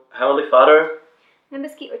Heavenly Father,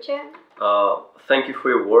 Nebeský Otče, thank you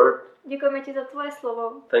for your word. děkujeme ti za tvoje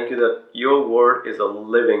slovo. Thank you that your word is a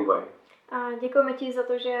living way. A děkujeme ti za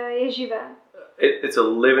to, že je živé. It's a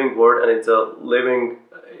living word and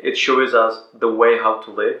it shows us the way how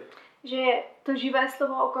to live. Že je to živé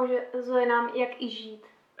slovo ukazuje nám, jak i žít.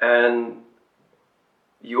 And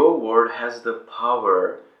your word has the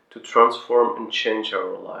power to transform and change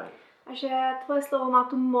our life. A že tvoje slovo má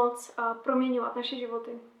tu moc proměňovat naše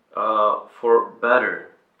životy. For better.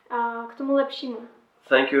 K tomu lepšímu.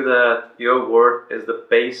 Thank you that your word is the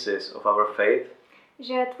basis of our faith.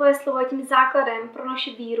 Že tvoje slovo je tím základem pro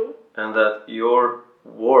naši víru. And that your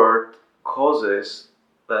word causes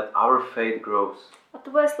that our faith grows. A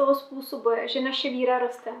tvoje slovo způsobuje, že naše víra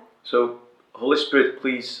roste. So, Holy Spirit,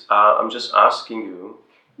 please, I'm just asking you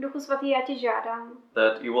Duchu svatý, já tě žádám,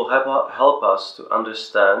 that you will help us to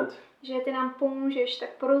understand že ty nám pomůžeš tak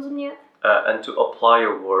porozumět and to apply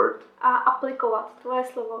your word a aplikovat tvoje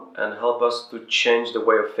slovo. and help us to change the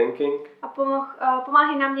way of thinking, A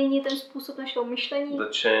pomáhej nám měnit ten způsob našeho myšlení the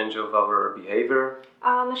change of our behavior,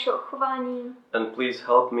 a našeho chování. and please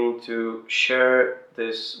help me to share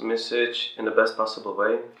this message in the best possible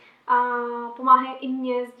way. A pomáhej i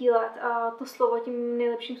mně sdílet to slovo tím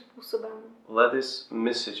nejlepším způsobem. Let this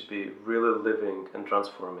message be really living and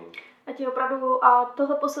transforming. Ať je opravdu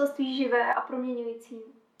tohle poselství živé a proměňující.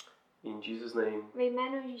 In Jesus' name, Ve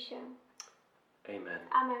jménu Ježíše. amen.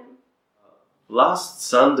 Amen. Last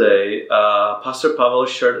Sunday, Pastor Pavel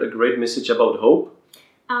shared a great message about hope.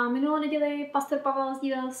 A minulou neděli pastor Pavel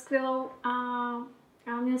sdílel skvělou a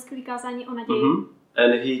měl skvělý kázání o naději.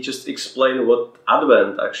 And he just explained what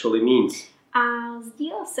Advent actually means. A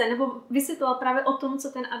sdílel se, nebo vysvětloval právě o tom, co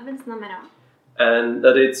ten advent znamená. And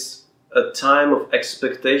that it's a time of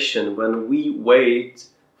expectation when we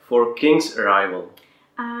wait for King's arrival.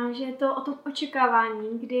 A že je to o tom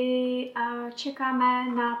očekávání, kdy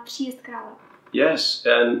čekáme na příjezd krále. Yes,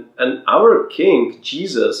 and our King,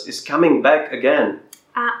 Jesus, is coming back again.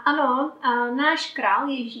 A ano, náš král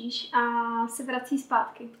Ježíš se vrací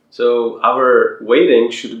zpátky. So our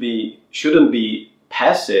waiting shouldn't be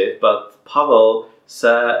passive, but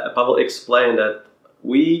Pavel explained that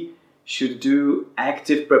we should do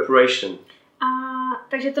active preparation.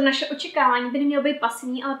 Takže to naše očekávání by nemělo být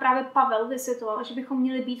pasivní, ale právě Pavel vysvětloval, že bychom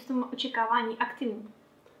měli být v tom očekávání aktivní.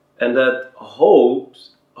 And that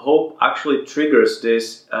hope actually triggers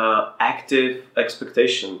this active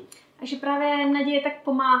expectation. A že právě naděje tak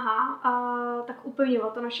pomáhá tak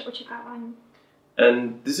upevňovat to naše očekávání.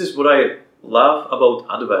 And this is what I love about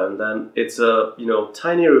Advent, and it's a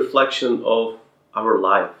tiny reflection of our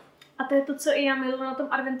life. A to je to, co i já miluji na tom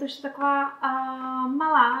adventu, že je taková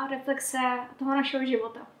malá reflexe toho našeho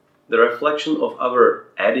života. The reflection of our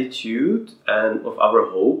attitude and of our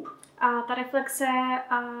hope. A ta reflexe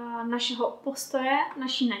našeho postoje,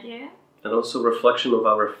 naší naděje. And also reflection of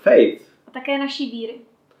our faith. A také naší víry.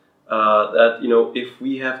 That if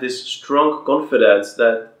we have this strong confidence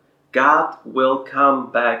that God will come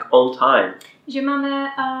back on time. Že máme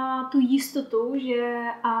tu jistotu, že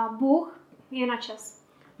Bůh je na čas.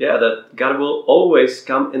 Yeah, that God will always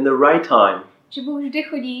come in the right time. Že Bůh vždy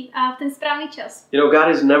chodí v ten správný čas. God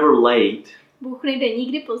is never late. Bůh nejde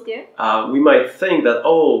nikdy pozdě. We might think that,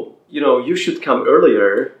 you should come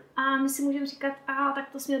earlier. A my si můžeme říkat, tak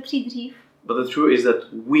to směl přijít dřív. But the truth is that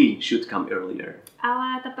we should come earlier.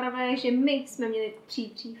 Ale ta pravda je, že my jsme měli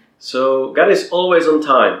přijít dřív. So God is always on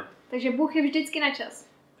time. Takže Bůh je vždycky na čas.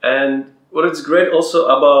 And what is great also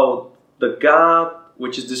about the God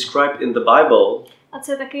which is described in the Bible. A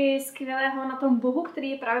co je taky skvělého na tom Bohu, který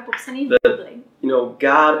je právě popsaný v Biblii.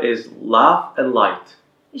 God is love and light.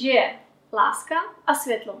 Že je láska a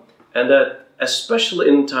světlo. And that especially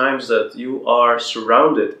in times that you are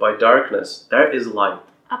surrounded by darkness, there is light.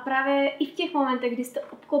 A právě i v těch momentech, kdy jste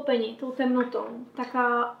obklopeni tou temnotou, tak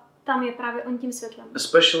tam je právě on tím světlem.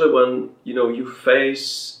 Especially when you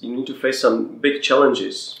need to face some big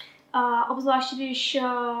challenges. Obzvláště když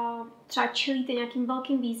třeba čelíte nějakým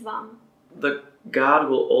velkým výzvám. The God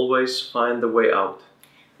will always find the way out.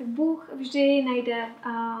 Tak Bůh vždy najde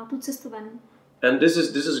tu cestu ven. And this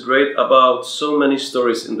is great about so many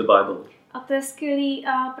stories in the Bible. A to je skvělý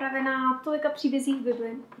právě na tolika příbězích v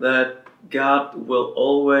Bibli. That God will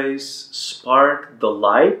always spark the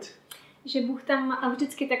light. Že Bůh tam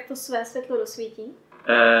vždycky takto své světlo rozsvítí.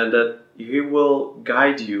 And that he will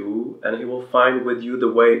guide you and he will find with you the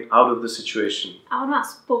way out of the situation. A on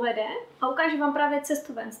vás povede a ukáže vám právě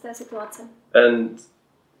cestu ven z té situace. And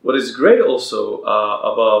what is great also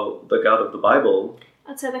about the God of the Bible.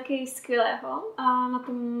 A co je taky skvělého na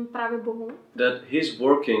tom právě Bohu. That he's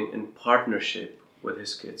working in partnership with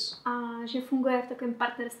his kids. A že funguje v takovém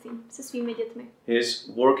partnerství se svými dětmi. He is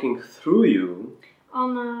working through you.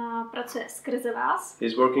 On pracuje skrze vás. He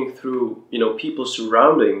is working through, people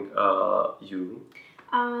surrounding you.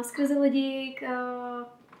 A skrze lidi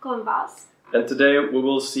kolem vás. And today we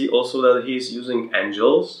will see also that he is using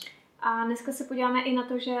angels. A dneska se podíváme i na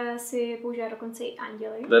to, že si používá dokonce i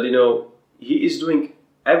anděly. That, he is doing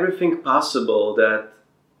everything possible that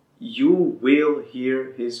you will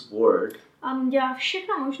hear his word. A on dělá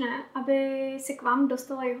všechno možné, aby se k vám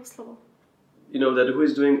dostalo jeho slovo. That who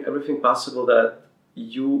is doing everything possible that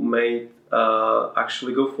you may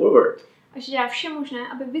actually go forward. A že dělá vše možné,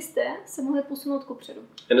 aby vy jste se mohli posunout kupředu.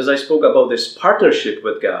 And as I spoke about this partnership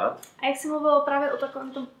with God, a jak jsem mluvil právě o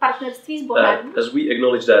takovém tom partnerství s Bohem, as we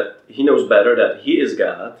acknowledge that he knows better, that he is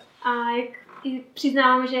God, a jak i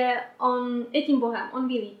přiznáváme, že on je tím Bohem, on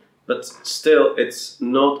ví líp. But still, it's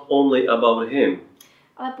not only about him.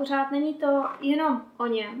 Ale pořád není to jenom o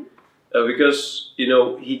něm. Because,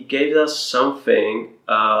 he gave us something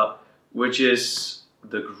which is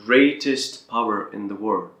the greatest power in the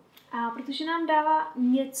world. A protože nám dává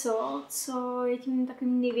něco, co je tím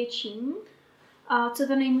takovým největším, co je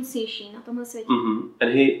to nejmocnější na tomhle světě. And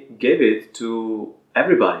he gave it to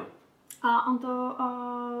everybody. A on to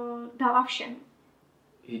dává všem.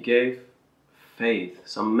 He gave faith,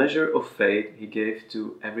 some measure of faith he gave to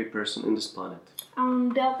every person in this planet. A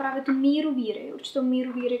on dal právě tu míru víry, určitou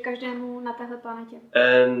míru víry každému na téhle planetě.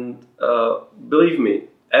 And believe me,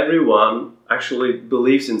 everyone actually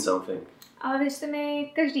believes in something. Ale věřte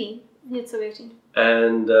mi, každý něco věří.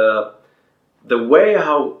 And the way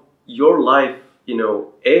how your life,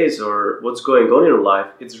 is or what's going on in your life,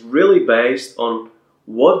 it's really based on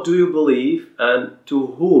what do you believe and to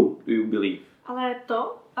whom do you believe. Ale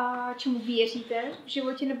to, čemu věříte v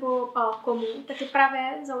životě nebo komu, tak je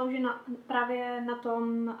právě založeno právě na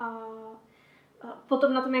tom,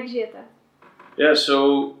 potom na tom, jak žijete. Yeah,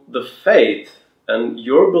 so the faith and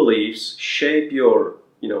your beliefs shape your,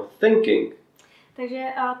 thinking. Takže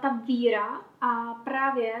ta víra a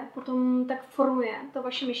právě potom tak formuje to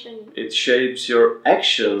vaše myšlení. It shapes your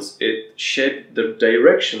actions, it shapes the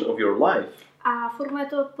direction of your life. A formuje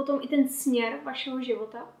to potom i ten směr vašeho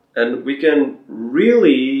života. And we can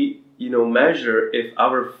really, measure if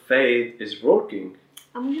our faith is working.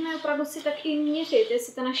 A můžeme opravdu si tak i měřit,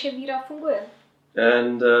 jestli ta naše víra funguje.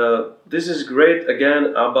 And this is great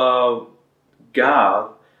again about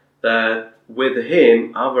God, that with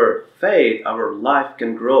him our faith, our life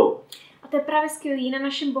can grow. A to je právě skvělý na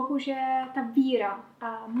našem Bohu, že ta víra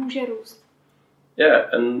může růst.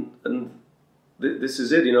 Yeah, and this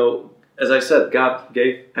is it, as I said, God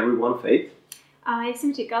gave everyone faith. A jak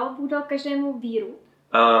jsem říkal, Bůh dal každému víru.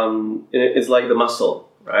 It's like the muscle,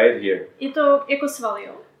 right here. Je to jako svaly,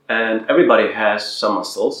 jo? And everybody has some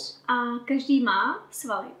muscles. A každý má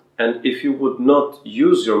svaly. And if you would not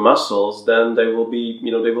use your muscles, then they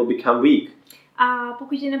will become weak. A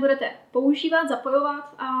pokud je nebudete používat,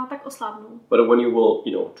 zapojovat, tak oslábnou. But when you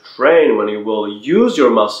will, train, when you will use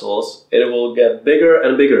your muscles, it will get bigger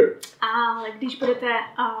and bigger. Ale když budete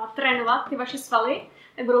trénovat ty vaše svaly,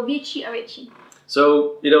 tak budou větší a větší.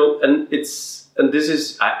 So, and this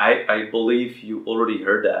is, I believe you already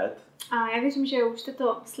heard that. A já věřím, že už jste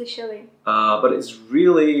to slyšeli. But it's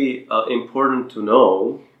really important to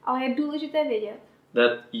know. Ale je důležité vědět,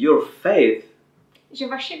 that your faith že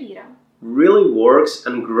vaše víra really works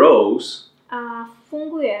and grows. A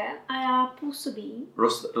funguje a působí.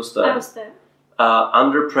 Roste.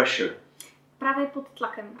 Under pressure. Právě pod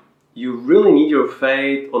tlakem. You really need your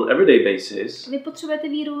faith on everyday basis. Vy potřebujete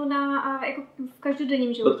víru jako v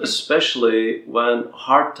každodenním životě. But especially when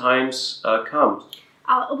hard times come.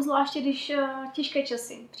 Ale obzvláště, když těžké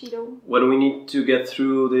časy přijdou. When we need to get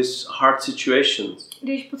through these hard situations.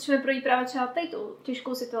 Když potřebujeme projít právě třeba touto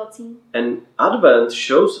těžkou situací. And Advent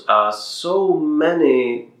shows us so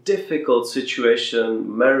many difficult situations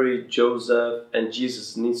Mary, Joseph and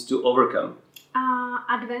Jesus needs to overcome. A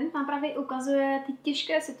Advent nám právě ukazuje ty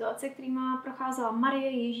těžké situace, kterými procházela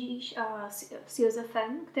Marie, Ježíš a s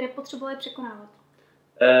Josefem, které potřebovali překonávat.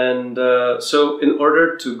 And so in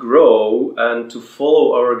order to grow and to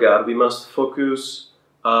follow our God, we must focus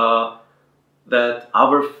that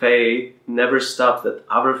our faith never stops, that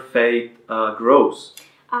our faith grows.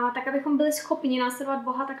 A tak, abychom byli schopni následovat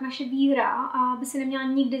Boha, tak naše víra by se neměla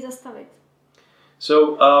nikdy zastavit.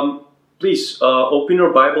 So please open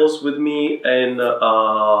your Bibles with me in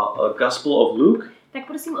Gospel of Luke. Tak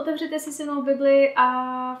prosím, otevřete si se mnou Bibli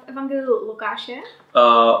v Evangeliu Lukáše.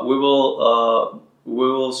 We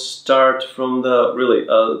will start from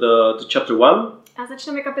the chapter 1. A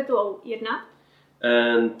začneme kapitolou 1.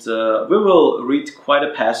 And we will read quite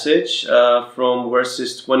a passage from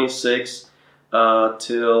verses 26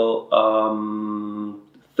 till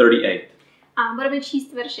 38. A budeme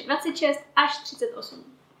číst verše 26 až 38.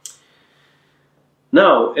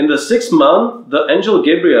 Now, in the 6th month, the angel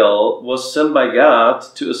Gabriel was sent by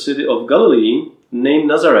God to a city of Galilee named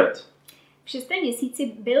Nazareth. V 6. měsíci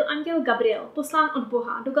byl anděl Gabriel poslán od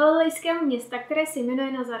Boha do galilejského města, které se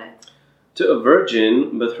jmenuje Nazaret. To a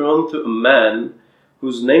virgin betrothed to a man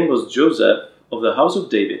whose name was Joseph of the house of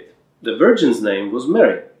David. The virgin's name was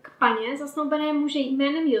Mary. K paně zasnoubené muže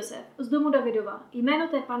jménem Josef z domu Davidova. Jméno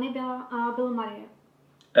té pany bylo Marie.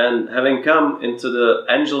 And having come into the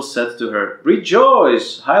angel said to her,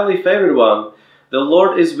 Rejoice, highly favored one, the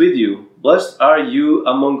Lord is with you. Blessed are you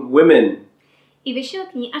among women. I vyšel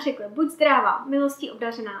k ní a řekl, buď zdrává, milostí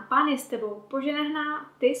obdařená, Pán je s tebou, požehnaná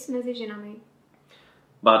ty mezi ženami.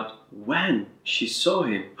 But when she saw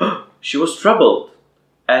him, she was troubled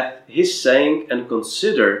at his saying and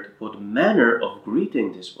considered what manner of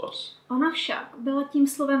greeting this was. Ona však byla tím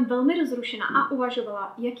slovem velmi rozrušena a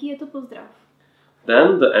uvažovala, jaký je to pozdrav.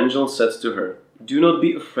 Then the angel said to her, Do not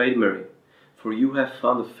be afraid, Mary, for you have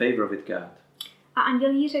found a favor with God. A anděl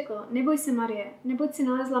jí řekl, neboj se Marie, neboť si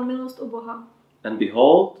nalezla milost u Boha. And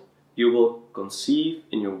behold, you will conceive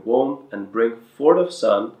in your womb and bring forth a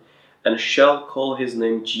son, and shall call his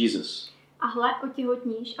name Jesus. A hle,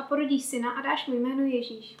 otěhotníš a porodíš syna a dáš mu jméno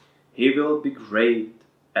Ježíš. He will be great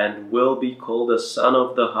and will be called the Son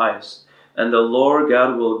of the Highest, and the Lord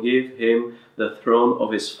God will give him the throne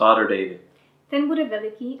of his father David. Ten bude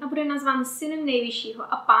veliký a bude nazván synem nejvyššího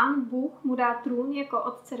a Pán Bůh mu dá trůn jako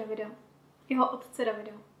otce Davida. Jeho otce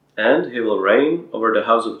Davida. And he will reign over the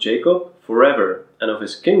house of Jacob forever, and of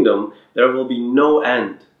his kingdom there will be no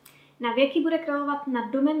end. Na věky bude královat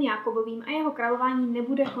nad domem Jákobovým a jeho králování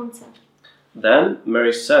nebude konce. Then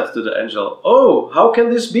Mary said to the angel, Oh, how can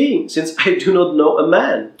this be, since I do not know a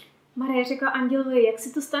man? Marie řekla andělovi, jak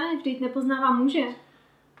se to stane, vždyť nepoznává muže.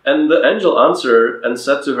 And the angel answered and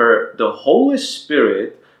said to her, The Holy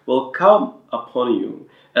Spirit will come upon you,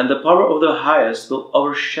 and the power of the highest will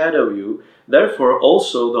overshadow you. Therefore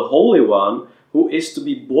also the Holy One who is to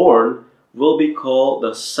be born will be called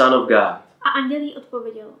the Son of God. A anděl jí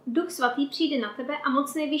odpověděl, Duch svatý přijde na tebe a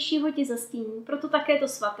moc nejvyššího tě zastíní, proto také to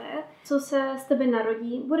svaté, co se z tebe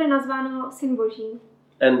narodí, bude nazváno Syn Boží.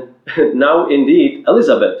 And now indeed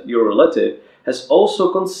Elizabeth, your relative, has also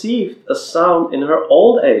conceived a son in her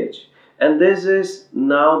old age, and this is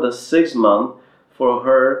now the 6th month for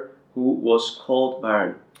her who was called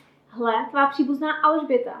barren. Hle, tvá příbuzná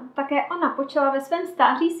Alžběta, také ona počala ve svém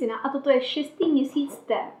stáří syna a toto je 6. měsíc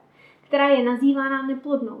té, která je nazývána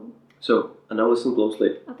neplodnou. So, and now listen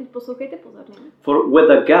closely. A teď poslouchejte pozorně. For with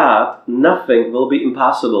the God nothing will be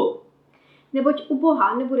impossible. Neboť u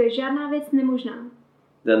Boha nebude žádná věc nemožná.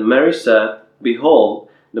 Then Mary said, Behold,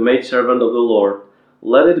 the maidservant of the Lord,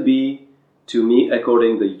 let it be to me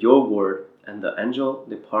according to your word. And the angel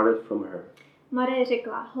departed from her. Marie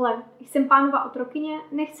řekla, hle, jsem Pánova otrokyně,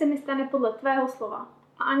 nech se mi stane podle tvého slova.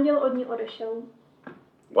 A anděl od ní odešel.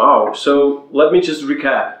 Wow, so let me just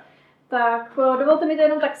recap. Tak dovolte mi to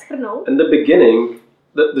jenom tak shrnout. In the beginning,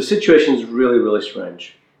 the situation is really strange.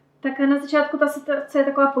 Tak na začátku ta situace je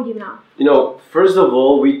taková podivná. You know, first of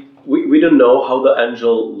all, we don't know how the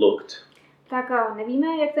angel looked. Tak nevíme,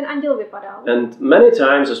 jak ten anděl vypadal. And many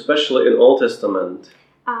times, especially in Old Testament,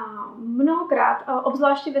 a mnohokrát,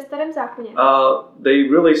 obzvláště ve Starém zákoně,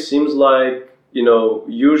 they really seems like, you know,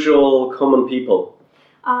 usual common people.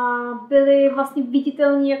 A byli vlastně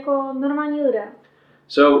viditelní jako normální lidé.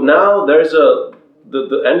 So now there's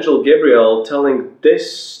the angel Gabriel telling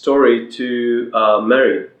this story to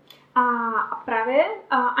Mary. A právě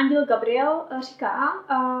anděl Gabriel říká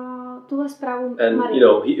tuhle zprávu And Marii. you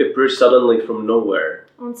know, he appears suddenly from nowhere.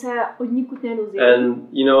 On se od nikud najednou zjeví. And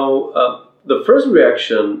you know, the first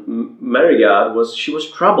reaction Mary got was she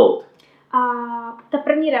was troubled. A ta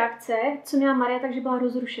první reakce, co měla Marie, takže byla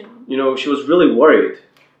rozrušená. You know, she was really worried.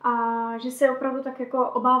 A že se opravdu tak jako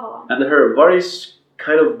obávala. And her worries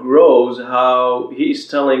kind of grows how he is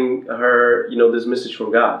telling her, you know, this message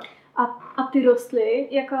from God. A ty rostly,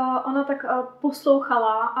 jak ona tak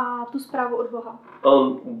poslouchala a tu zprávu od Boha.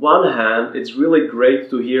 On one hand, it's really great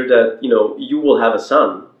to hear that, you know, you will have a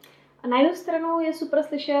son. A na jednu stranu je super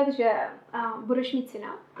slyšet, že budeš mít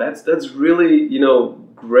syna. That's really, you know,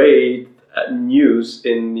 great news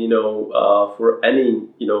in, you know, for any,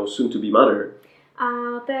 you know, soon to be mother.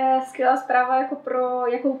 A to je skvělá zpráva jako pro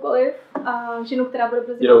jakoukoliv ženu, která bude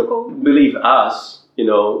brzy You know, matkou. believe us, you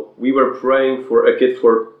know, we were praying for a kid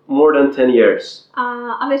for more than 10 years.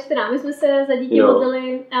 A věřte nám, my jsme se za dítě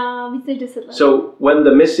modlili víc než 10 let. So when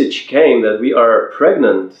the message came that we are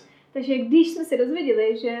pregnant, takže když jsme se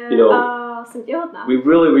dozvěděli, že jsem těhotná,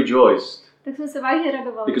 we really rejoiced. Tak jsme se vážně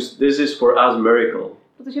radovali. Because this is for us miracle.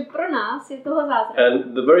 Protože pro nás je tohle zázrak.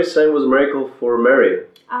 And the very same was miracle for Mary.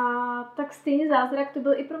 A tak stejný zázrak to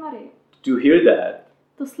byl i pro Marii. To hear that.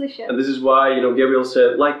 To slyšet. And this is why, you know, Gabriel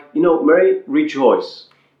said, like, you know, Mary, rejoice.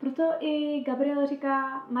 Proto i Gabriel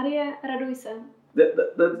říká, Marie, raduj se.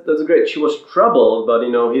 That's great. She was troubled, but,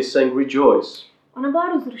 you know, he's saying rejoice. Ona byla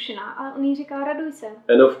rozrušená, ale on jí říká, raduj se.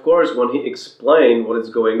 And of course, when he explained what is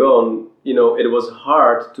going on, you know, it was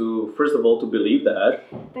hard to, first of all, to believe that.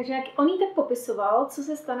 Takže jak on jí tak popisoval, co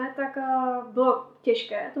se stane, tak bylo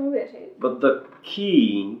těžké tomu věřit. But the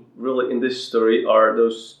key, really, in this story are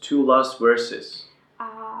those two last verses.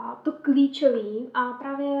 A to klíčový a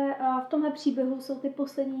právě v tomhle příběhu jsou ty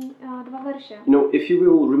poslední 2 verše. You know, if you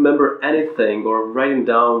will remember anything or write it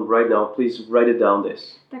down right now, please write it down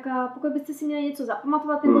this. Tak pokud byste si měli něco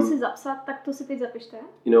zapamatovat nebo si zapsat, tak to si teď zapište.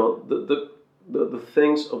 You know, the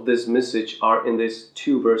things of this message are in these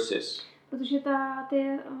 2 verses. Protože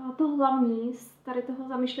to hlavní z tady toho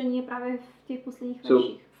zamyšlení je právě v těch posledních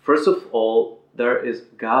verších. So, first of all, there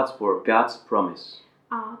is God's word, God's promise.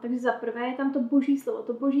 A takže za prvé je tam to boží slovo,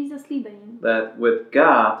 to boží zaslíbení. That with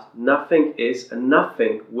God nothing is and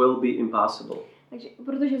nothing will be impossible. Takže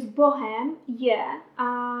protože s Bohem je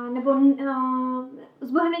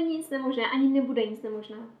s Bohem není nic nemožné, ani nebude nic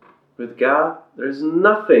nemožné. With God there is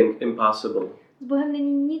nothing impossible. S Bohem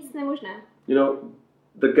není nic nemožné. You know,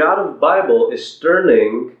 the God of Bible is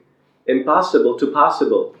turning impossible to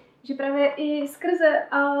possible. Že právě i skrze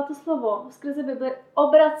to slovo, skrze Bibli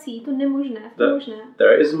obrací to nemožné v to možné.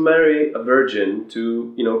 There is Mary, a virgin, to,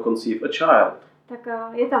 you know, conceive a child. Tak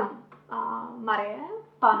je tam Marie,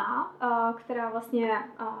 Pana, která vlastně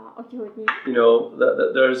otěhotní. You know,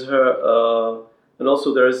 there's her, and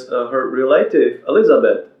also there's her relative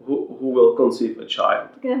Elizabeth, who will conceive a child.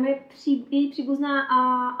 Tak tam je její příbuzná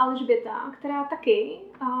Alžběta, která taky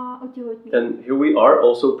otěhotní. And here we are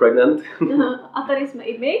also pregnant. A tady jsme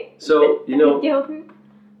i my. So, you know,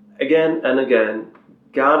 again and again,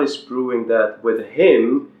 God is proving that with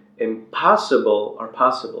Him, impossible are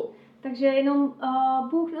possible. Takže jenom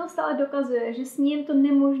Bůh neustále dokazuje, že s ním to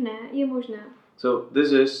nemožné je možné. So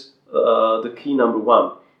this is the key number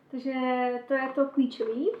 1. Takže to je to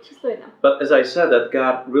klíčový, číslo 1. But as I said, that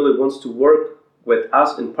God really wants to work with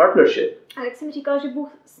us in partnership. A jak jsem říkal, že Bůh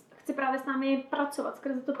chce právě s námi pracovat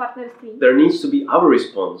skrze to partnerství. There needs to be our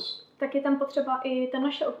response. Tak je tam potřeba i ta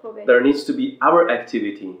naše odpověď. There needs to be our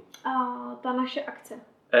activity. A ta naše akce.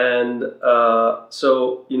 And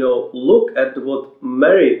so, you know, look at what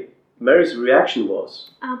Mary's reaction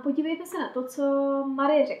was. A podívejte se na to, co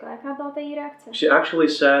Marie řekla, jaká byla ta její reakce. She actually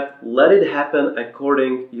said, let it happen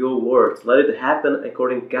according your words. Let it happen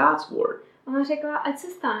according God's word. Ona řekla, ať se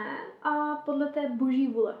stane a podle té boží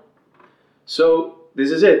vůle. So,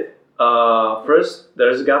 this is it. First,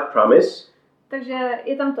 there's God's promise. Takže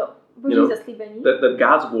je tam to boží zaslíbení. That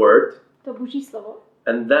God's word. To boží slovo.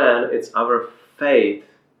 And then it's our faith.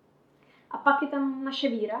 A pak je tam naše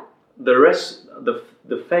víra. The rest,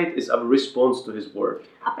 the faith is our response to His word.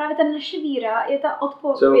 A právě ta naše víra je ta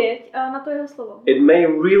odpověď na to jeho slovo. It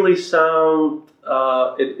may really sound,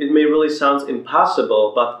 it may really sound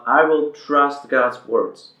impossible, but I will trust God's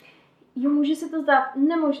words. Jo, může se to zdát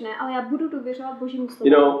nemožné, ale já budu důvěřovat Božímu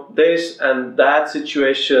slovu. You know, this and that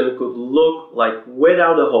situation could look like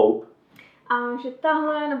without a hope. A že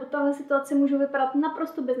tahle situace může vypadat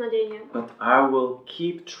naprosto beznadějně. But I will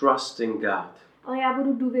keep trusting God. Ale já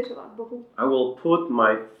budu důvěřovat Bohu. I will put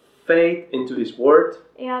my faith into His word.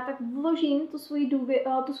 Já tak vložím tu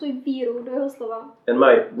svoji víru do jeho slova. And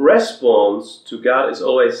my response to God is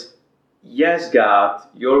always, yes, God,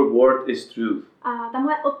 your word is truth. A ta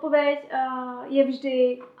moje odpověď je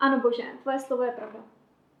vždy, ano Bože, tvoje slovo je pravda.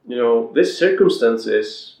 You know, these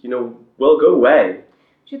circumstances, you know, will go away.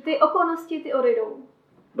 Že ty okolnosti ty odejdou.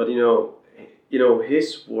 But you know,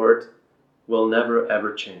 His word will never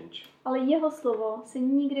ever change. Ale jeho slovo se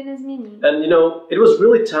nikdy nezmění. And you know, it was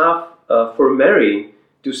really tough for Mary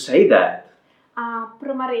to say that. A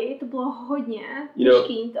pro Marii to bylo hodně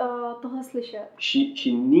těžké tohle slyšet.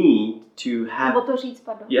 She need to have. Nebo to říct,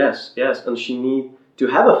 pardon. Yes, and she need to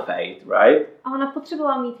have a faith, right? A ona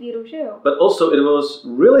potřebovala mít víru, že jo? But also it was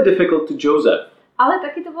really difficult to Joseph. Ale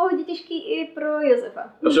taky to bylo hodně těžké i pro Josefa.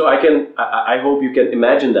 So I hope you can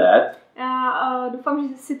imagine that. Já doufám,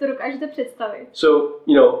 že si to dokážete představit. So,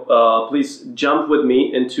 you know, please jump with me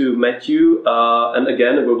into Matthew, and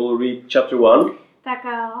again we will read chapter 1. Tak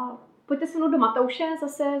Pojďte se mnou do Matouše,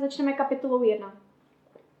 zase začneme kapitolou 1.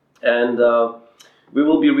 And we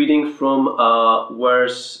will be reading from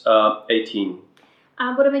verse 18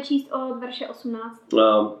 A budeme číst od verše 18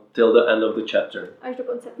 till the end of the chapter. až do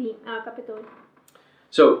konce té kapitoly.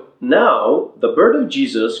 So now the birth of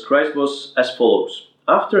Jesus Christ was as follows.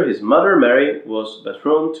 After his mother Mary was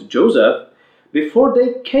betrothed to Joseph, before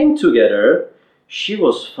they came together, she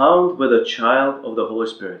was found with a child of the Holy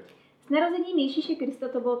Spirit. S narozením Ježíše Krista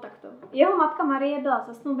to bylo takto. Jeho matka Marie byla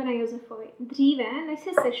zasnoubena Josefovi. Dříve, než se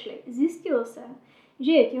sešli, zjistilo se,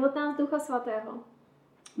 že je těhotná z Ducha Svatého.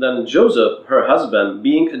 Then Joseph, her husband,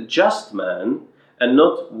 being a just man and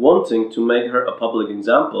not wanting to make her a public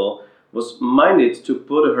example, was minded to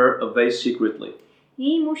put her away secretly.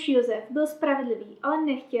 Její muž Josef byl spravedlivý, ale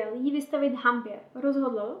nechtěl jí vystavit hanbě.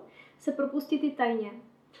 Rozhodl se propustit ji tajně.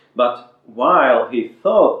 But while he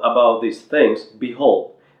thought about these things,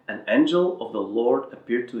 behold, an angel of the Lord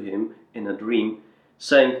appeared to him in a dream,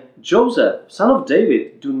 saying, Joseph, son of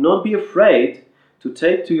David, do not be afraid to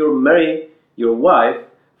take to your Mary your wife,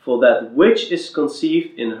 for that which is conceived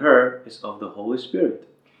in her is of the Holy Spirit.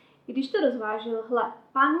 Když to rozvážil, hle,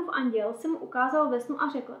 Pánův anděl se mu ukázal ve snu a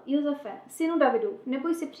řekl, Josefe, synu Davidův,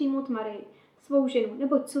 neboj si přijmout Marii, svou ženu,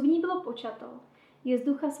 neboť co v ní bylo počato, je z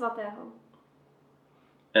Ducha Svatého.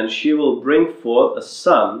 And she will bring forth a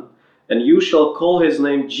son, and you shall call his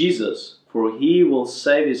name Jesus, for he will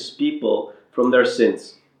save his people from their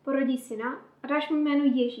sins. Porodí syna a dáš mu jméno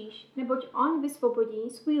Ježíš, neboť on vysvobodí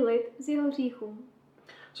svůj lid z jeho hříchů.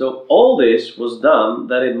 So all this was done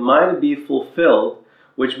that it might be fulfilled,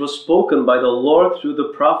 which was spoken by the Lord through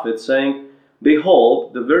the prophet, saying,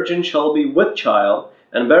 Behold, the virgin shall be with child,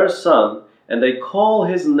 and bear a son, and they call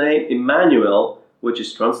his name Emmanuel, which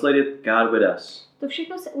is translated God with us. To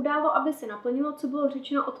všechno se událo, aby se naplnilo, co bylo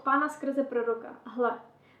řečeno od Pána skrze proroka. Hle,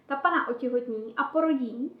 ta Pana otěhotní a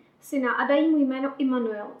porodí syna a dají mu jméno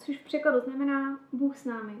Immanuel, což v překladu znamená Bůh s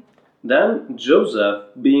námi. Then Joseph,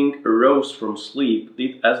 being arose from sleep,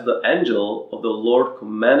 did as the angel of the Lord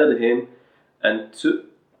commanded him, and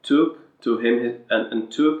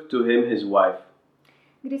took to him his wife.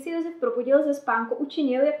 Když si Josef probudil ze spánku,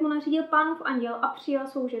 učinil, jak mu nařídil Pánův anděl a přijal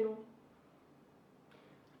svou ženu.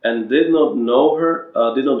 And did not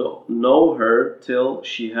know her till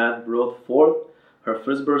she had brought forth her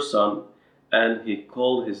firstborn son, and he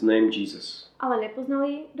called his name Jesus. Ale nepoznal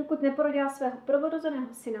ji, dokud neporodila svého prvorozeného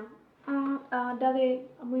syna a dali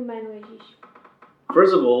mu jméno Ježíš.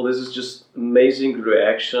 First of all, this is just amazing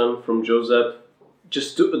reaction from Joseph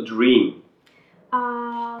just to a dream.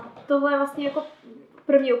 A tohle je vlastně jako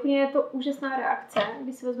pro mě úplně je to úžasná reakce,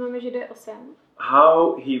 když si vezmeme, že jde o sen.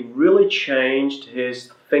 How he really changed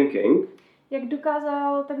his thinking. Jak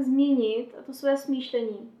dokázal tak změnit to své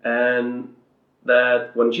smýšlení. And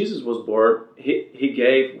that when Jesus was born, he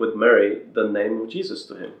gave with Mary the name of Jesus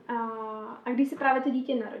to him. A když se právě to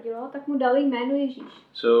dítě narodilo, tak mu dali jméno Ježíš.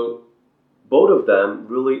 So both of them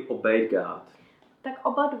really obeyed God. Tak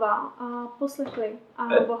oba dva poslechli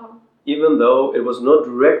Boha. Even though it was not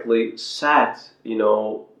directly said,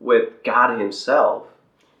 with God himself.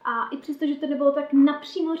 A i přesto, že to nebylo tak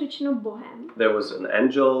napřímo řečeno Bohem. There was an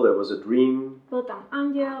angel, there was a dream. Byl tam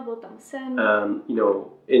anděl, byl tam sen. And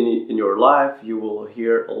in your life you will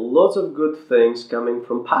hear a lot of good things coming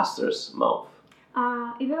from pastor's mouth.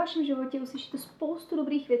 A i ve vašem životě uslyšíte spoustu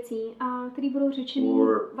dobrých věcí, které budou řečeny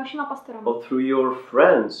vašima pastorama. Or through your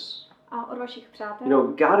friends. A od vašich přátel.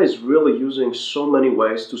 God is really using so many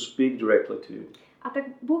ways to speak directly to you. A tak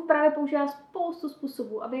Bůh právě používá spoustu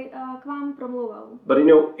způsobů, aby k vám promluval. But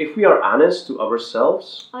if we are honest to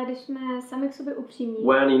ourselves, ale když jsme sami k sobě upřímní,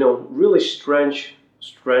 when really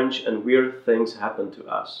strange and weird things happen to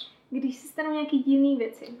us. Když se stanou nějaký divné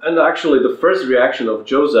věci. And actually the first reaction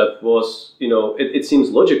of Joseph was, it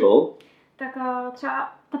seems logical. Tak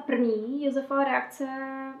třeba ta první Josefova reakce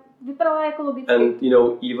vypadala jako logicky. And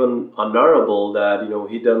even honorable that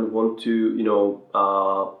he didn't want to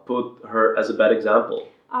put her as a bad example.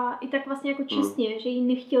 A i tak vlastně jako čestně, že jí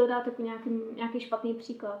nechtěl dát jako nějaký špatný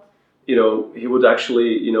příklad. He would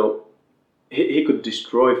actually, he could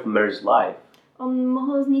destroy Mary's life. On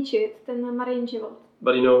mohl zničit ten Marijin život.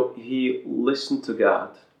 But he listened to God.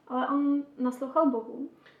 Ale on naslouchal Bohu.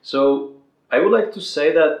 So I would like to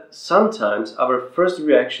say that sometimes our first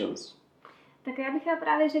reactions, tak já bych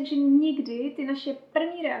právě řekl, že někdy ty naše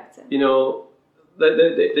první reakce,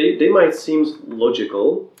 they might seem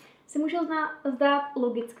logical. Se můžou zdát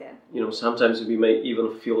logické. Sometimes we may even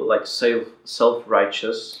feel like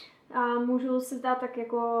self-righteous. A můžou se zdát tak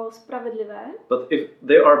jako spravedlivé. But if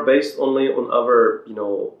they are based only on our,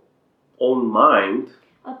 own mind,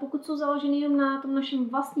 Ale pokud jsou založeny jenom na tom našem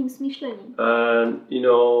vlastním smýšlení, and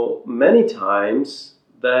many times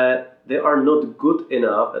that they are not good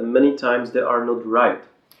enough, and many times they are not right.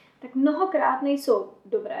 tak mnohokrát nejsou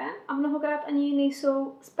dobré a mnohokrát ani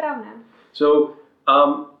nejsou správné. So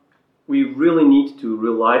we really need to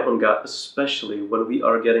rely on God, especially when we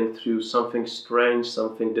are getting through something strange,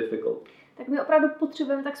 something difficult. Tak my opravdu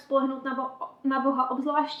potřebujeme tak spolehnout na Boha,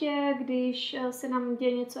 obzvláště když se nám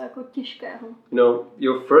děje něco jako těžkého.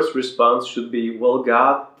 Your first response should be, well,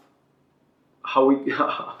 God,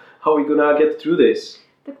 how we gonna get through this?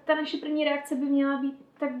 Tak ta naše první reakce by měla být,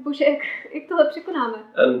 tak Bože, jak tohle překonáme?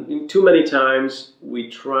 And too many times we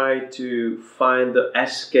try to find the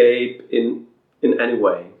escape in any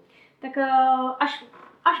way. Tak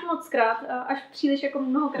až mockrát, až příliš jako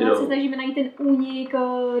mnohokrát se snažíme najít ten únik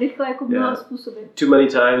rychle jako mnoha způsoby. Too many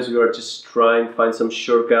times we are just trying to find some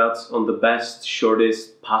shortcuts on the best,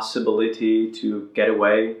 shortest possibility to get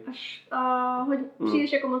away.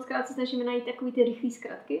 Příliš jako mockrát se snažíme najít takový ty rychlý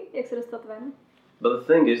zkratky, jak se dostat ven. But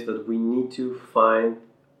the thing is that we need to find,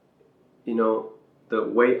 the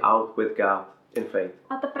way out with God in faith.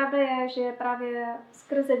 A ta pravda je, že právě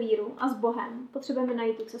skrze víru a s Bohem potřebujeme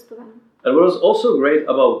najít tu cestu ven. And what was also great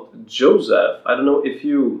about Joseph, I don't know if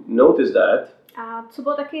you noticed that. A co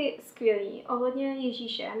bylo taky skvělý ohledně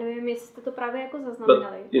Ježíše, nevím, jestli jste to právě jako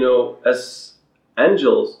zaznamenali. But as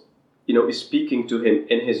angels, is speaking to him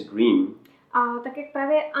in his dream. A tak jak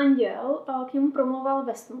právě anděl k němu promluval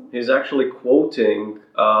ve snu. He's actually quoting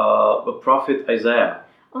a prophet Isaiah.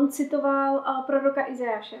 On citoval proroka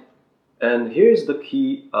Izajáše. And here's the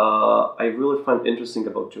key I really find interesting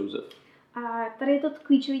about Joseph. A tady je to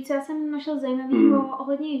klíčové, co já jsem našel zajímavého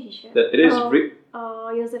ohledně Ježíše.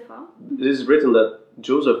 Josefa. It is written that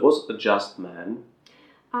Joseph was a just man.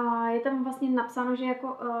 A je tam vlastně napsáno, že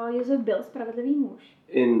jako Josef byl spravedlivý muž.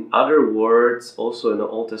 In other words, also in the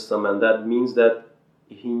Old Testament, that means that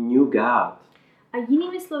he knew God. A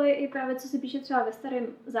jinými slovy, i právě co se píše třeba ve Starém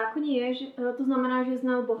zákoně, je, že to znamená, že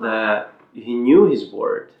znal Boha. That he knew his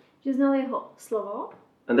word. Že znal jeho slovo.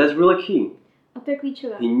 And that's really key. A to je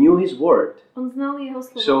klíčové. He knew his word. On znal jeho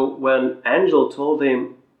slovo. So when angel told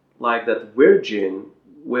him like that virgin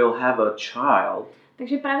will have a child.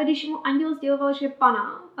 Takže právě když mu anděl sděloval, že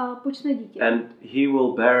Pana počne dítě. And he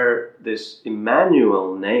will bear this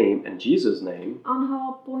Emmanuel name and Jesus name. On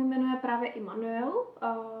ho pojmenuje právě Immanuel,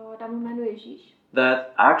 dá mu jméno Ježíš. That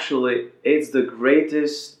actually it's the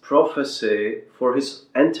greatest prophecy for his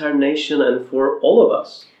entire nation and for all of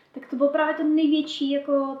us. Tak to bylo právě to největší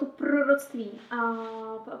jako to proroctví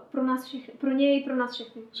pro nás všechny, pro něj i pro nás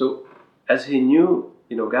všechny. So as he knew,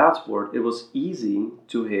 God's word, it was easy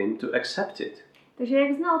to him to accept it. Takže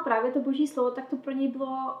jak znal právě to Boží slovo, tak to pro něj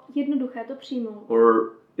bylo jednoduché to přijmout.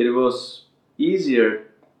 Or it was easier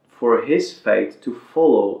for his faith to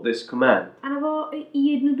follow this command. A nebo i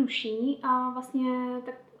jednodušší a vlastně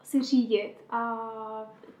tak si řídit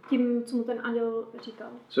tím, co mu ten anděl říkal.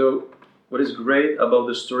 So what is great about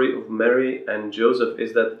the story of Mary and Joseph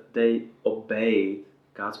is that they obeyed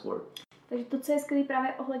God's word. Takže to, co je skvělé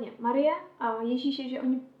právě ohledně Marie a Ježíše, že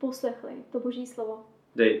oni poslechli to Boží slovo.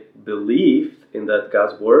 They believed in that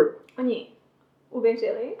God's word. Oni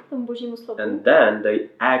uvěřili tomu Božímu slovu. And then they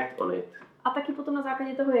act on it. A taky potom na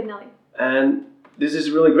základě toho jednali. And this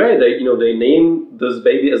is really great. They name this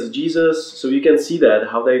baby as Jesus, so you can see that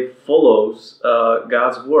how they follows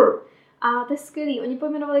God's word. A to je skvělý. Oni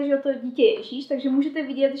pojmenovali, že to dítě je Ježíš, takže můžete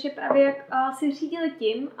vidět, že právě jak si řídili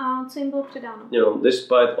tím, co jim bylo předáno.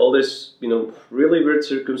 Despite all this, really weird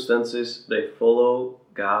circumstances, they follow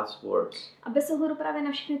God's words. A bez ohledu právě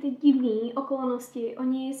na všechny ty divné okolnosti,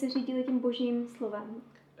 oni se řídili tím Božím slovem.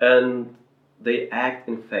 And they act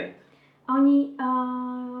in faith. A oni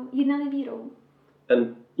jednali vírou.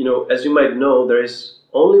 And as you might know, there is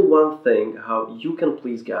only one thing how you can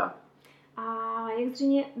please God. A jak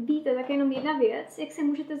zřejmě víte, tak jenom jedna věc, jak se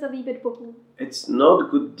můžete zalíbit Bohu. It's not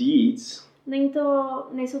good deeds.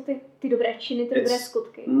 Nejsou ty dobré činy, ty dobré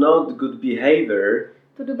skutky. Not good behavior.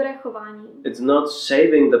 To dobré chování. It's not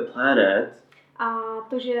saving the planet. A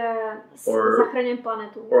to, že zachraňujeme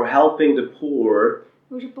planetu. Or helping the poor.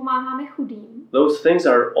 Že pomáháme chudým. Those things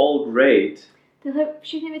are all great. Tyhle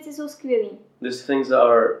všechny věci jsou skvělé. These things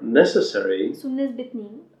are necessary. Jsou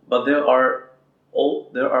nezbytný. But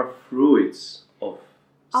there are fruits of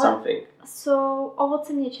something. Jsou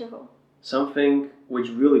ovocem něčeho. Something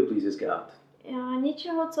which really pleases God.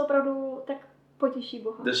 Něčeho, co opravdu tak potěší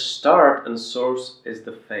Boha. The start and source is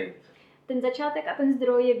the faith. Ten začátek a ten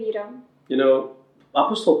zdroj je víra.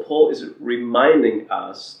 Apostle Paul is reminding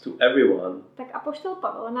us to everyone, tak apoštol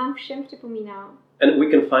Pavel nám všem připomíná. and we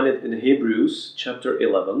can find it in Hebrews chapter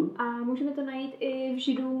 11. A můžeme to najít i v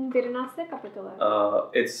Židům v 11. kapitole.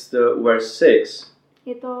 It's the verse 6,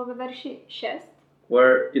 Je to ve verši 6,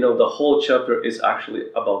 where the whole chapter is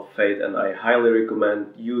actually about faith, and I highly recommend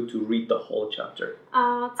you to read the whole chapter.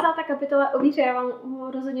 a celá ta kapitola o víře, já vám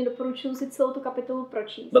rozhodně doporučuji si celou tu kapitolu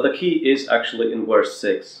pročíst. But the key is actually in verse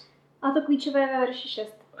 6, A to klíčové je ve verši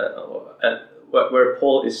 6. and where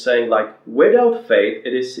Paul is saying, like, without faith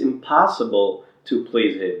it is impossible to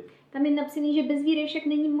please him. Tam je napsaný, že bez víry však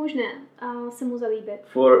není možné se mu zalíbit.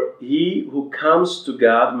 For he who comes to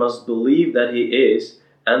God must believe that he is,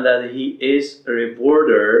 and that he is a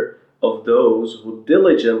rewarder of those who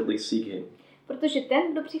diligently seek him. Protože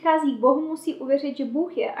ten, kdo přichází k Bohu, musí uvěřit, že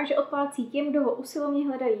Bůh je a že odplácí těm, kdo ho usilovně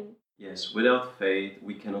hledají. Yes, without faith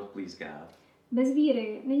we cannot please God. Bez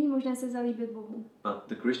víry není možné se zalíbit Bohu. But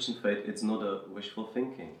the Christian faith, it's not a wishful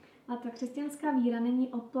thinking. A ta křesťanská víra není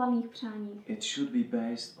o planých přáních. It should be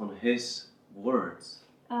based on his words.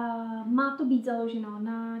 Má to být založeno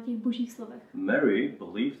na těch božích slovech. Mary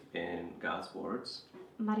believed in God's words.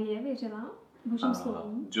 Marie věřila božím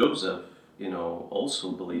slovům. Joseph,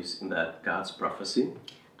 also believes in that God's prophecy.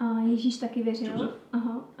 Ježíš taky věřil.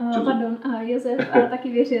 Joseph. Josef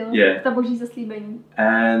taky věřil v ta boží zaslíbení.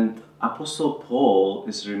 And Apostle Paul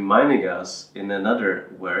is reminding us in another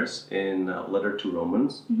verse in letter to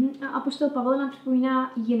Romans. A apoštol Pavel nám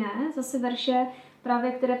připomíná jiné, zase verše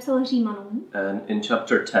právě, které psal Římanům. And in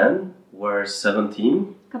chapter 10, verse 17,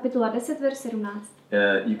 kapitola 10, verš 17.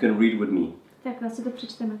 You can read with me. Tak si to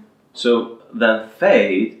přečteme. So then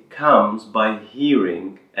faith comes by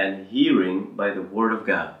hearing, and hearing by the word of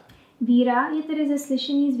God. Víra je tedy ze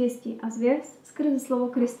slyšení zvěsti a zvěst skrze slovo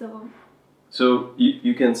Kristovo. So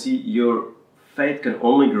you can see your faith can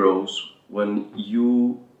only grow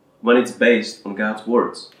when it's based on God's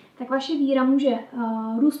words. Tak vaše víra může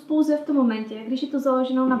růst pouze v tom momentě, když je to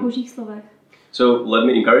založeno na božích slovech. So let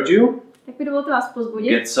me encourage you. Tak mi dovolte vás pozbudit.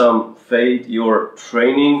 Get some faith, your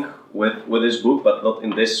training with this book, but not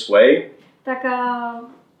in this way. Tak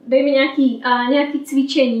dej mi nějaký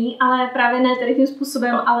cvičení, ale právě ne tady tím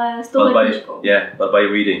způsobem, ale s touhle knížkou. Yeah, but by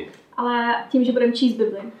reading. Ale tím, že budeme číst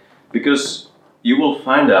Bibli. Because you will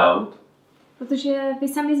find out protože vy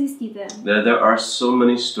sami zjistíte, that there are so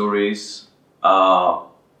many stories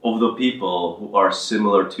of the people who are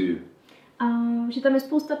similar to you. Že tam je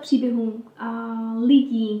spousta příběhů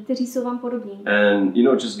lidí, kteří jsou vám podobní. And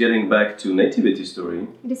just getting back to nativity story.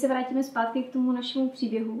 Když se vrátíme zpátky k tomu našemu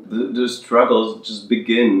příběhu. The struggles just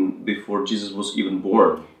begin before Jesus was even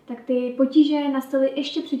born. Tak ty potíže nastaly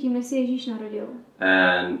ještě předtím, než se Ježíš narodil.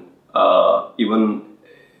 And even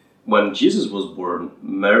when Jesus was born,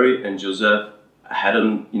 Mary and Joseph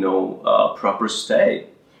hadn't, proper stay.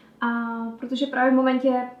 Protože právě v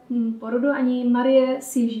momentě porodu ani Marie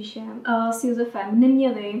s Ježíšem, s Josefem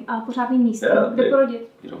neměli pořádný místo, kde porodit.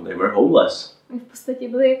 They were homeless. V podstatě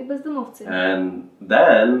byli jako bezdomovci. And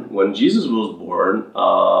then, when Jesus was born,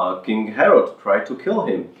 King Herod tried to kill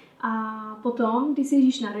him. A potom, když se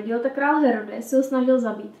Ježíš narodil, tak král Herodes se ho snažil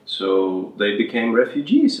zabít. So they became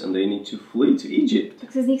refugees and they need to flee to Egypt.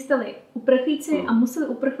 Tak se z nich stali uprchlíci a museli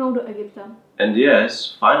uprchnout do Egypta. And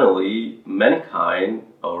yes, finally, mankind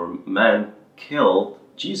or man killed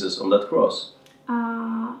Jesus on that cross.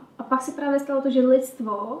 A pak se právě stalo to, že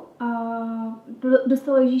lidstvo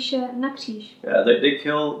dostalo Ježíše na kříž. Yeah, they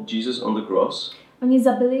killed Jesus on the cross. Oni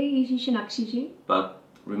zabili Ježíše na kříži. But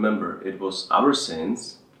remember, it was our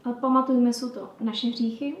sins. Ale pamatujme, jsou to naše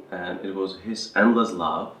hříchy. And it was his endless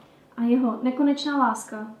love. A jeho nekonečná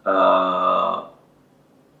láska.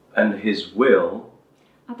 And his will.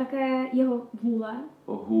 A také jeho vůle.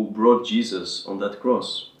 Who brought Jesus on that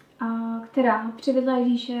cross. Která přivedla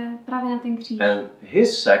Ježíše právě na ten kříž. And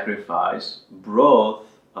his sacrifice brought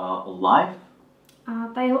life. A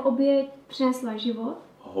ta jeho oběť přinesla život.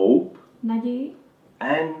 Hope. Naději.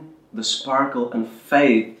 And the sparkle and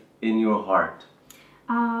faith in your heart.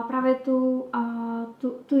 A právě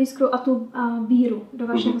tu jiskru a tu víru do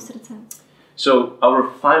vašeho srdce. So our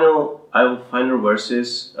final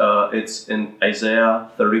verses, it's in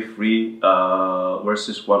Isaiah 33,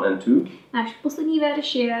 verses 1 and 2. Náš poslední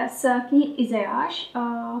verš je z knihy Izajáš,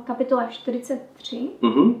 kapitola 43.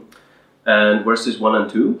 And verses 1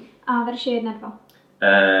 and 2. A verše 1 a 2.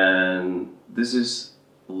 And this is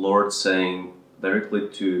Lord saying directly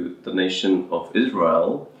to the nation of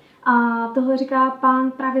Israel. A tohle říká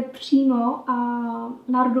Pán právě přímo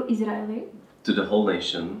národu Izraeli. To the whole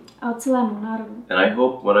nation. A celému národu. And I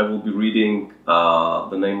hope when I will be reading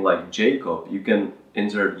the name like Jacob, you can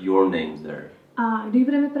insert your names there. A když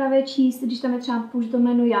budeme právě číst, když tam je třeba použito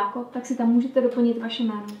jméno Jákob, tak si tam můžete doplnit vaše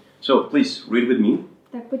jméno. So please read with me.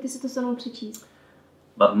 Tak pojďte si to se mnou přečíst.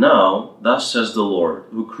 But now, thus says the Lord,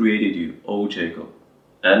 who created you, O Jacob,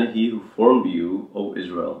 and he who formed you, O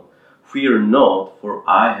Israel. Fear not, for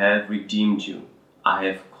I have redeemed you. I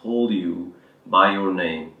have called you by your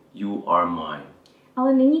name. You are mine.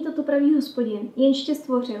 Ale nyní toto praví Hospodin, jenž tě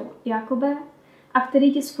stvořil, Jákobe, a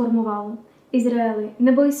který tě sformoval, Izraeli.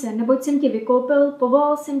 Neboj se, neboť jsem tě vykoupil,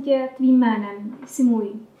 povolal jsem tě tvým jménem. Jsi můj.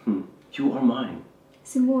 You are mine.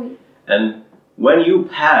 Jsi můj. And when you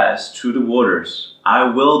pass through the waters, I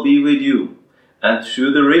will be with you. And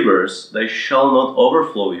through the rivers, they shall not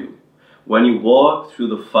overflow you. When you walk through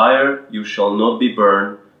the fire, you shall not be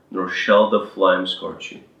burned, nor shall the flame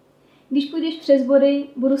scorch you. Když půjdeš přes vody,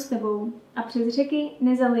 budu s tebou, a přes řeky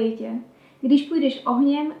nezalejí tě. Když půjdeš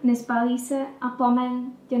ohněm, nespálí se a plamen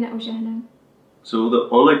tě neožehne. So the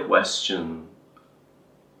only question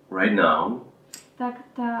right now, Tak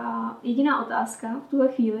ta jediná otázka v tuhle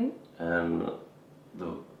chvíli, and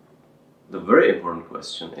the very important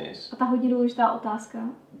question is, a ta hodně důležitá otázka,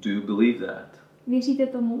 do you believe that? věříte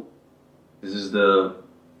tomu? This is the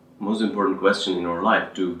most important question in our life.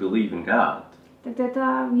 Do you believe in God? Tak to je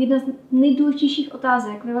ta jedna z nejdůležitějších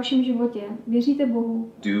otázek ve vašem životě. Věříte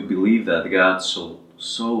Bohu? Do you believe that God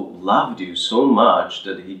so loved you so much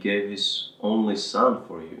that he gave his only son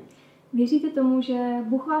for you? Věříte tomu, že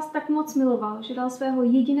Bůh vás tak moc miloval, že dal svého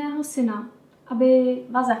jediného syna, aby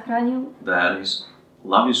vás zachránil? That he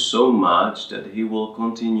loved you so much that he will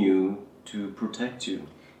continue to protect you.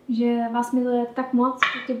 Že vás miluje tak moc,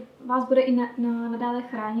 že vás bude i nadále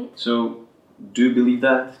chránit? So, do you believe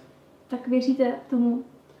that? Tak věříte tomu?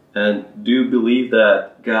 And do you believe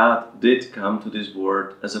that God did come to this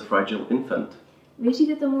world as a fragile infant?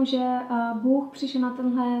 Věříte tomu, že Bůh přišel na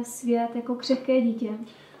tenhle svět jako křehké dítě?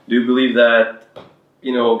 Do you believe that,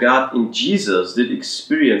 God in Jesus did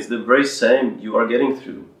experience the very same you are getting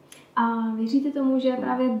through? A věříte tomu, že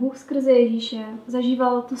právě Bůh skrze Ježíše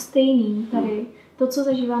zažíval to stejný tady, to, co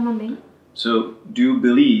zažíváme my? So, do you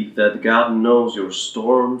believe that God knows your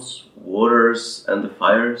storms, waters and the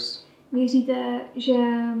fires? Věříte, že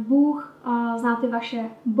Bůh zná ty vaše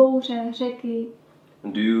bouře, řeky?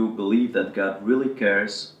 And do you believe that God really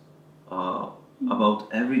cares about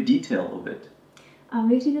every detail of it? A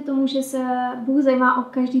věříte tomu, že se Bůh zajímá o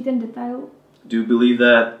každý ten detail? Do you believe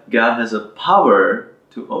that God has a power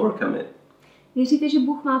to overcome it? Věříte, že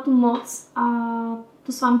Bůh má tu moc a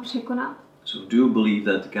to s vámi překonat? So do you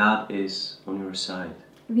believe that God is on your side?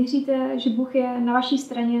 Věříte, že Bůh je na vaší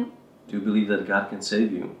straně? Do you believe that God can save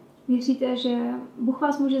you? Věříte, že Bůh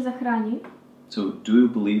vás může zachránit? So do you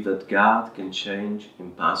believe that God can change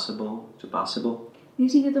impossible to possible?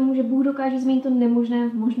 Věříte tomu, že Bůh dokáže změnit to nemožné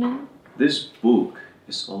v možné? This book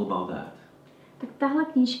is all about that. Tak tahle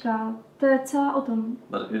knížka, to je celá o tom.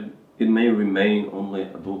 But it may remain only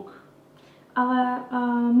a book Ale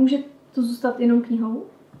může to zůstat jenom knihou,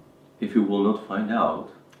 if you will not find out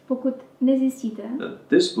pokud nezjistíte, that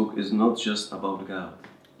this book is not just about God.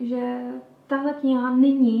 že tahle kniha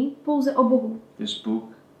není pouze o Bohu. This book,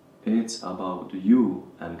 it's about you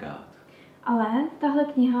and God. Ale tahle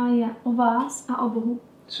kniha je o vás a o Bohu.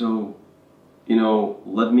 So,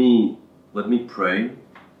 let me pray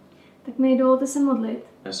Tak mi dovolte se modlit.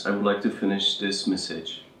 as I would like to finish this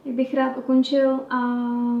message. Jak bych rád ukončil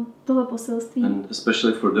tohle poselství. And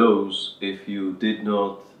especially for those, if you did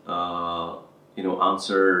not,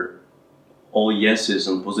 answer all yeses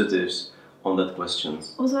and positives on that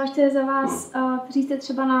questions. Obzvláště za vás, kteří jste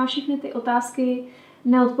třeba na všechny ty otázky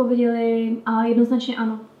neodpověděli jednoznačně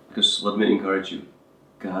ano. Because let me encourage you,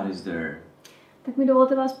 God is there. Tak mi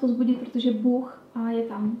dovolte vás pozbudit, protože Bůh je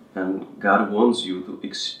tam. And God wants you to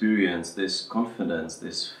experience this confidence,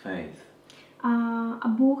 this faith. A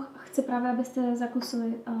Bůh chce právě, abyste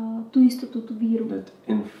zakusili tu jistotu, tu víru. That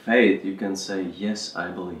in faith you can say, yes,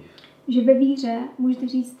 I believe. Že ve víře můžete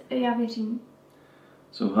říct, já věřím.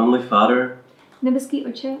 So, Heavenly Father, Nebeský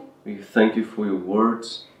Otče, we thank you for your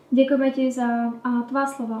words. děkujeme ti za tvá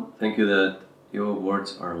slova. Thank you that your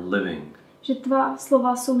words are living. Že tvá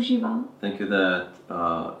slova jsou živá. Thank you that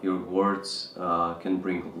your words can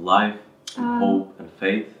bring life, and hope and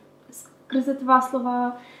faith. Skrze tvá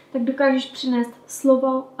slova tak dokážeš přinést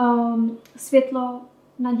slovo, světlo,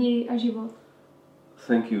 naději a život.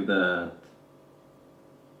 Thank you that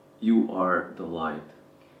you are the light.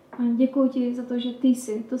 A děkuji ti za to, že ty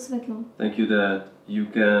jsi to světlo. Thank you that you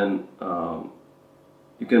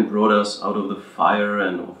can brought us out of the fire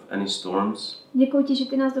and of any storms. Děkuji ti, že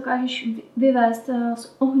ty nás dokážeš vyvést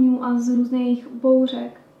z ohňů a z různých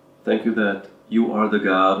bouřek. Thank you that you are the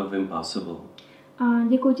God of impossible. A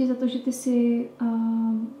děkuji ti za to, že ty jsi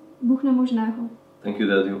Bůh nemožného. Thank you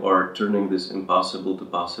that you are turning this impossible to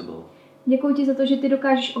possible. Děkuji ti za to, že ty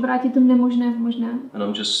dokážeš obrátit to nemožné v možné. And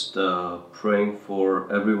I'm just praying for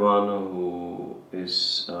everyone who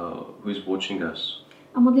is watching us.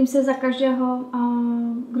 A modlím se za každého,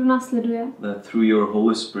 kdo nás sleduje. That through your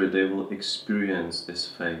Holy Spirit they will experience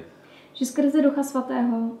this faith. Že skrze Ducha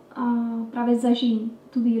Svatého právě zažijí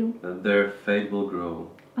tu víru. That their faith will grow.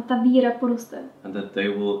 A ta víra poroste. And that they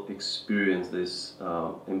will experience this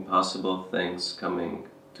impossible things coming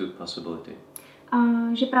to possibility. A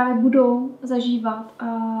že právě budou zažívat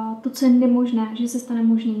to, co je nemožné, že se stane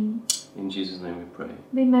možným. In Jesus' name we pray.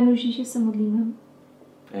 Ve jménu Ježíše se modlíme.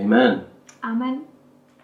 Amen. Amen.